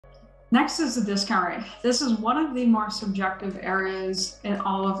Next is the discount rate. This is one of the more subjective areas in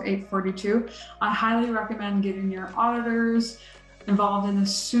all of 842. I highly recommend getting your auditors involved in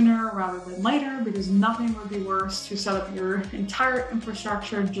this sooner rather than later, because nothing would be worse to set up your entire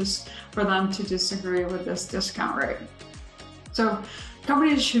infrastructure just for them to disagree with this discount rate. So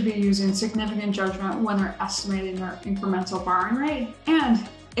companies should be using significant judgment when they're estimating their incremental borrowing rate. And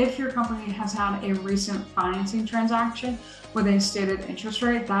if your company has had a recent financing transaction with a stated interest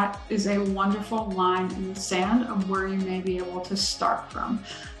rate, that is a wonderful line in the sand of where you may be able to start from.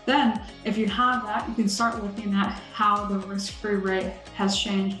 Then, if you have that, you can start looking at how the risk-free rate has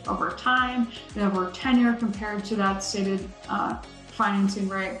changed over time, over tenure compared to that stated financing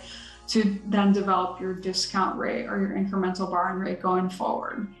rate, to then develop your discount rate or your incremental borrowing rate going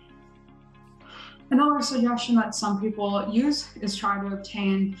forward. Another suggestion that some people use is try to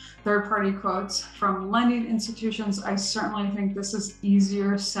obtain third-party quotes from lending institutions. I certainly think this is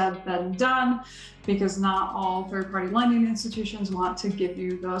easier said than done, because not all third-party lending institutions want to give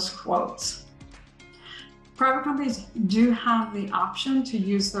you those quotes. Private companies do have the option to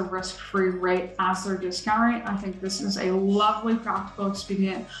use the risk-free rate as their discount rate. I think this is a lovely practical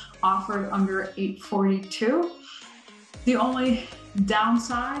expedient offered under 842. The only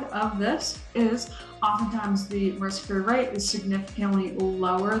downside of this is oftentimes the risk-free rate is significantly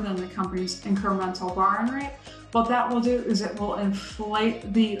lower than the company's incremental borrowing rate. What that will do is it will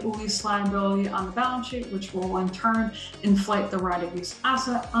inflate the lease liability on the balance sheet, which will in turn inflate the right-of-use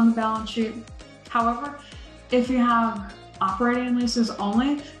asset on the balance sheet. However, if you have operating leases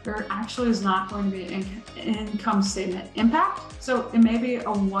only, there actually is not going to be an income statement impact. So it may be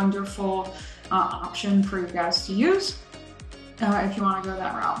a wonderful option for you guys to use if you want to go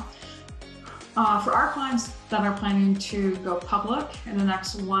that route. For our clients that are planning to go public in the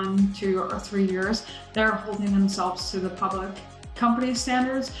next 1, 2, or 3 years, they're holding themselves to the public company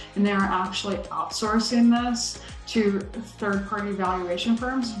standards, and they're actually outsourcing this to third-party valuation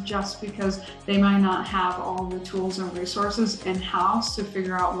firms just because they might not have all the tools and resources in-house to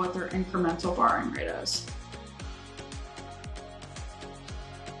figure out what their incremental borrowing rate is.